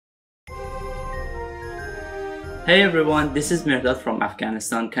Hey everyone, this is Mirdad from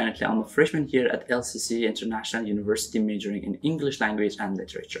Afghanistan. Currently, I'm a freshman here at LCC International University majoring in English language and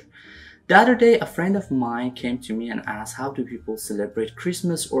literature. The other day, a friend of mine came to me and asked, how do people celebrate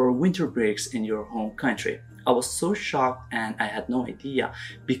Christmas or winter breaks in your home country? I was so shocked and I had no idea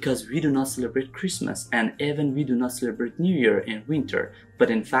because we do not celebrate Christmas and even we do not celebrate New Year in winter, but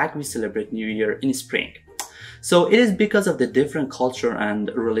in fact we celebrate New Year in spring. So it is because of the different culture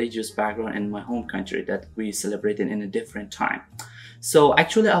and religious background in my home country that we celebrate it in a different time. So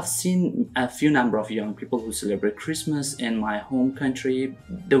actually I've seen a few number of young people who celebrate Christmas in my home country.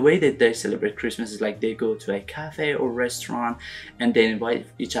 The way that they celebrate Christmas is like they go to a cafe or restaurant and they invite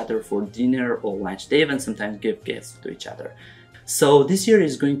each other for dinner or lunch. They even sometimes give gifts to each other. So this year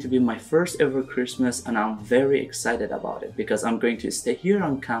is going to be my first ever Christmas and I'm very excited about it because I'm going to stay here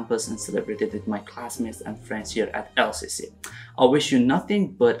on campus and celebrate it with my classmates and friends here at LCC. I wish you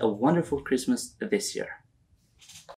nothing but a wonderful Christmas this year.